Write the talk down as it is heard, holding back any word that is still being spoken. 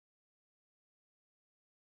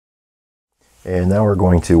And now we're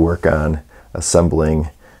going to work on assembling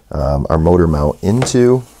our motor mount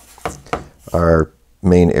into our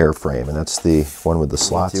main airframe, and that's the one with the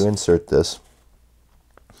slots. To insert this,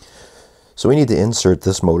 so we need to insert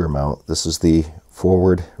this motor mount. This is the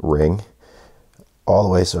forward ring all the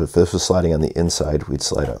way. So if this was sliding on the inside, we'd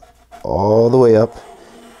slide up all the way up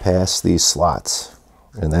past these slots,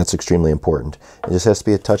 and that's extremely important. It just has to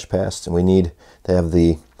be a touch past, and we need to have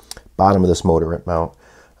the bottom of this motor mount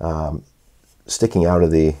sticking out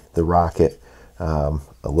of the rocket a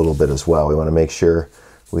little bit as well. We want to make sure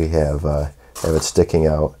we have it sticking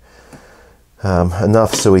out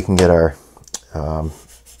enough so we can get our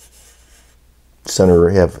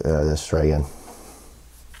center. Let's try again.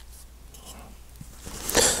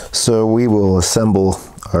 So we will assemble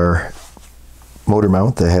our motor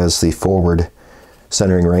mount that has the forward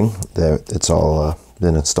centering ring that it's all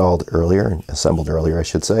been installed earlier, and assembled earlier I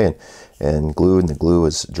should say, and glued, and the glue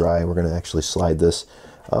is dry. We're going to actually slide this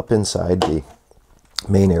up inside the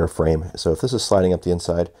main airframe. So if this is sliding up the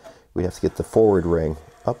inside, we have to get the forward ring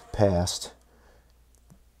up past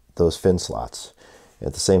those fin slots.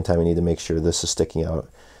 At the same time, we need to make sure this is sticking out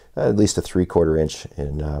at least a 3/4 inch,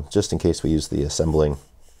 and just in case we use the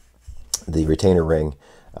retainer ring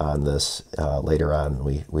on this later on,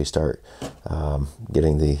 we start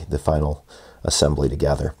getting the final assembly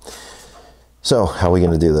together. So how are we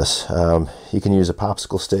going to do this? You can use a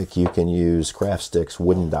popsicle stick, you can use craft sticks,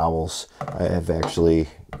 wooden dowels. I have actually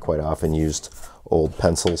quite often used old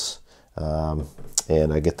pencils,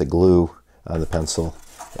 and I get the glue on the pencil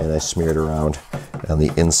and I smear it around on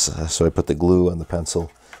the inside. So I put the glue on the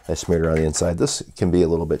pencil, I smear it around the inside. This can be a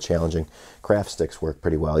little bit challenging. Craft sticks work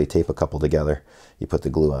pretty well. You tape a couple together, you put the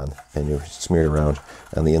glue on, and you smear it around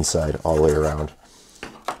on the inside all the way around.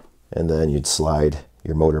 And then you'd slide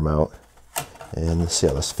your motor mount and see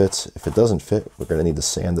how this fits. If it doesn't fit, we're going to need to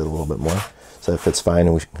sand it a little bit more. So that fits fine,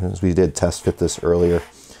 and we did test fit this earlier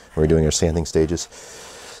when we were doing our sanding stages.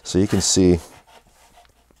 So you can see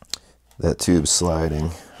that tube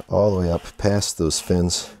sliding all the way up past those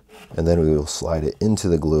fins, and then we will slide it into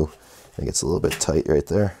the glue. It gets a little bit tight right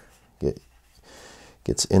there.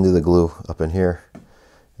 Gets into the glue up in here,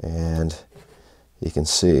 and you can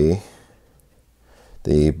see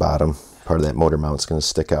the bottom part of that motor mount is going to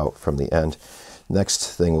stick out from the end. Next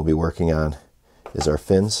thing we'll be working on is our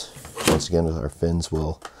fins. Once again, our fins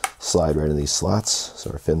will slide right into these slots. So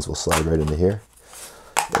our fins will slide right into here,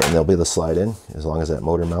 and they'll be able to slide in as long as that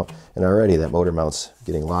motor mount. And already that motor mount's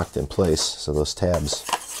getting locked in place, so those tabs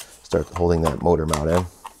start holding that motor mount in. And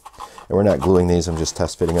we're not gluing these, I'm just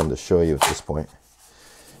test fitting them to show you at this point.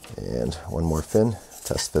 And one more fin,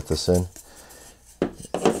 test fit this in.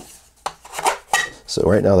 So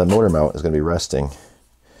right now that motor mount is going to be resting.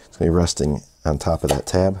 It's going to be resting on top of that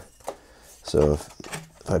tab. So if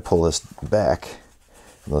I pull this back,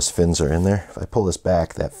 and those fins are in there, if I pull this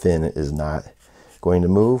back, that fin is not going to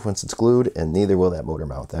move once it's glued, and neither will that motor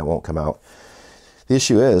mount. That won't come out. The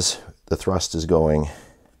issue is the thrust is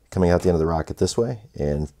coming out the end of the rocket this way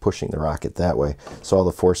and pushing the rocket that way. So all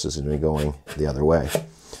the forces are going to be going the other way.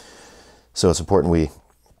 So it's important we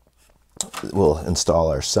will install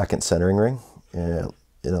our second centering ring in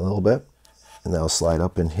a little bit, and that'll slide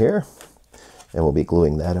up in here, and we'll be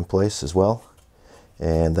gluing that in place as well,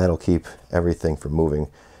 and that'll keep everything from moving.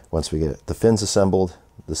 Once we get the fins assembled,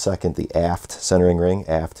 the aft centering ring,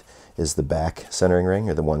 aft is the back centering ring,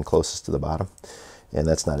 or the one closest to the bottom, and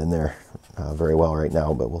that's not in there very well right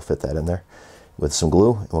now, but we'll fit that in there with some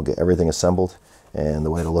glue, and we'll get everything assembled. And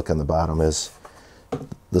the way to look on the bottom is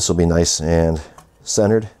this will be nice and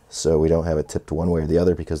centered, so we don't have it tipped one way or the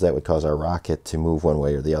other, because that would cause our rocket to move one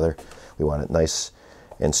way or the other. We want it nice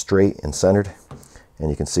and straight and centered, and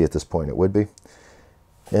you can see at this point it would be.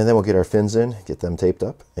 And then we'll get our fins in, get them taped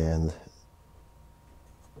up, and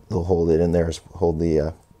they'll hold it in there, hold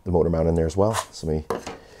the motor mount in there as well. So let me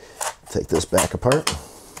take this back apart,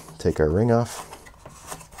 take our ring off,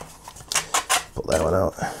 pull that one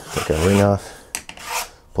out, take our ring off,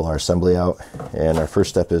 pull our assembly out, and our first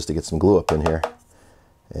step is to get some glue up in here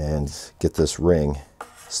and get this ring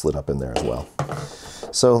slid up in there as well.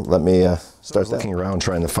 So let me start looking around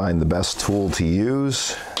trying to find the best tool to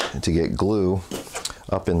use to get glue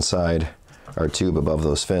up inside our tube above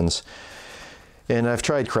those fins. And I've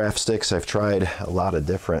tried craft sticks, I've tried a lot of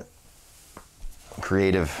different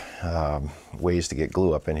creative ways to get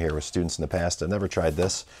glue up in here with students in the past. I've never tried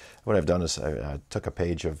this. What I've done is I took a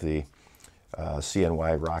page of the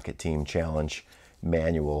CNY Rocket Team Challenge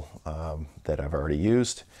manual that I've already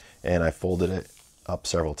used, and I folded it up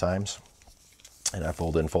several times, and I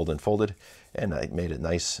folded and folded and folded, and I made it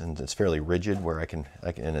nice, and it's fairly rigid where I can,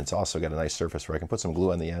 and it's also got a nice surface where I can put some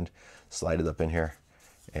glue on the end, slide it up in here,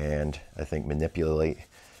 and I think manipulate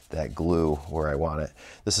that glue where I want it.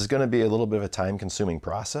 This is going to be a little bit of a time-consuming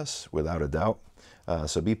process, without a doubt.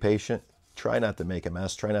 So be patient. Try not to make a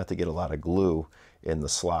mess. Try not to get a lot of glue in the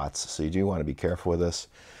slots. So you do want to be careful with this.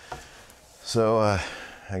 So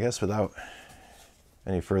I guess without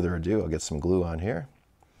any further ado, I'll get some glue on here.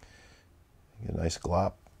 Get a nice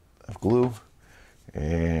glop of glue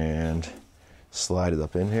and slide it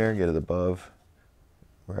up in here, get it above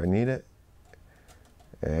where I need it.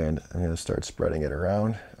 And I'm going to start spreading it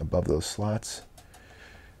around above those slots.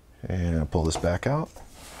 And I'll pull this back out.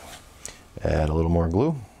 Add a little more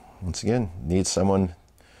glue. Once again, need someone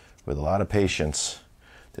with a lot of patience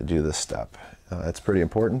to do this step. That's pretty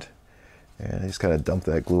important. And I just kind of dump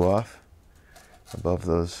that glue off above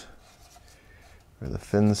those, where the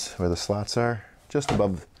fins, where the slots are, just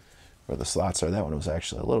above where the slots are. That one was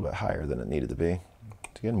actually a little bit higher than it needed to be.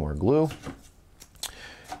 Again, more glue.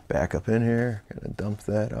 Back up in here, gonna dump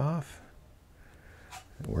that off.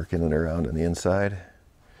 Working it around on the inside.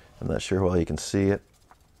 I'm not sure how well you can see it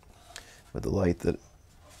with the light the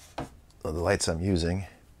lights I'm using,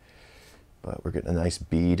 but we're getting a nice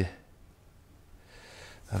bead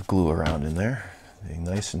of glue around in there. Being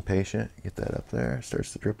nice and patient, get that up there, it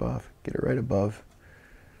starts to drip off, get it right above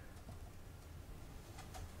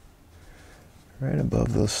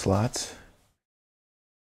those slots.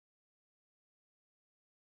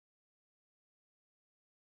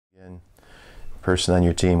 Again, person on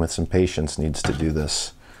your team with some patience needs to do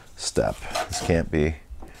this step. This can't be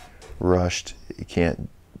rushed. You can't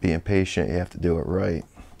be impatient. You have to do it right,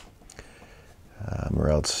 or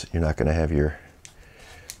else you're not going to have your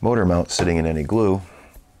motor mount sitting in any glue,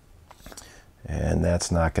 and that's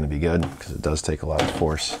not going to be good, because it does take a lot of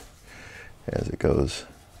force as it goes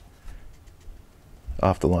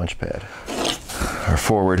off the launch pad. Our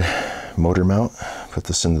forward motor mount, put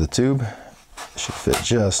this into the tube. It should fit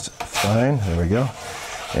just fine. There we go.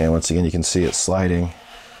 And once again, you can see it sliding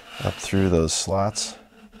up through those slots,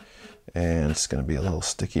 and it's going to be a little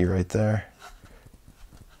sticky right there.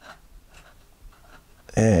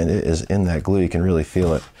 And it is in that glue. You can really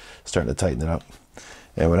feel it starting to tighten it up.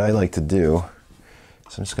 And what I like to do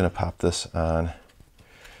is I'm just going to pop this on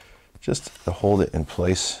just to hold it in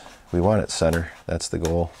place. We want it center. That's the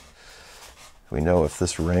goal. We know if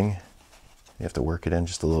this ring, you have to work it in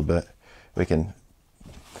just a little bit. We can,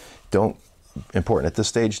 important at this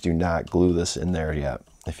stage, do not glue this in there yet.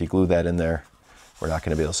 If you glue that in there, we're not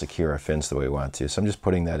going to be able to secure our fins the way we want to. So I'm just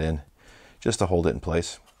putting that in just to hold it in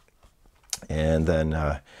place. And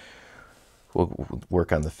then we'll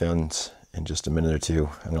work on the fins in just a minute or two.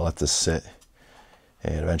 I'm going to let this sit,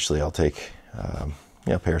 and eventually I'll take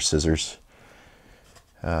a pair of scissors.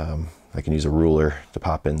 I can use a ruler to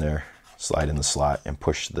pop in there, slide in the slot, and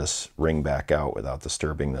push this ring back out without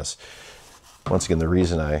disturbing this. Once again, the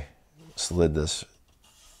reason I slid this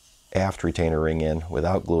aft retainer ring in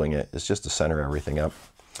without gluing it is just to center everything up.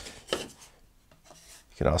 You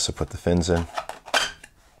can also put the fins in,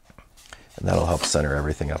 and that'll help center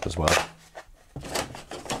everything up as well.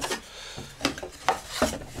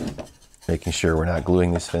 Making sure we're not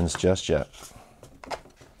gluing these fins just yet.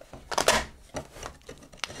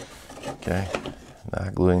 Okay,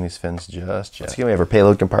 not gluing these fins just yet. So we have our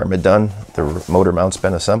payload compartment done. The motor mount's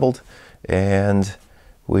been assembled, and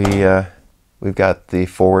we've got the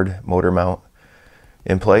forward motor mount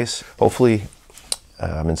in place. Hopefully,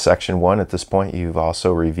 in section 1 at this point, you've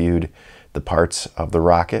also reviewed the parts of the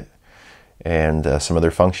rocket and some of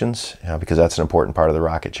their functions, because that's an important part of the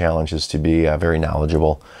rocket challenge, is to be very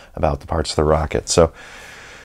knowledgeable about the parts of the rocket. So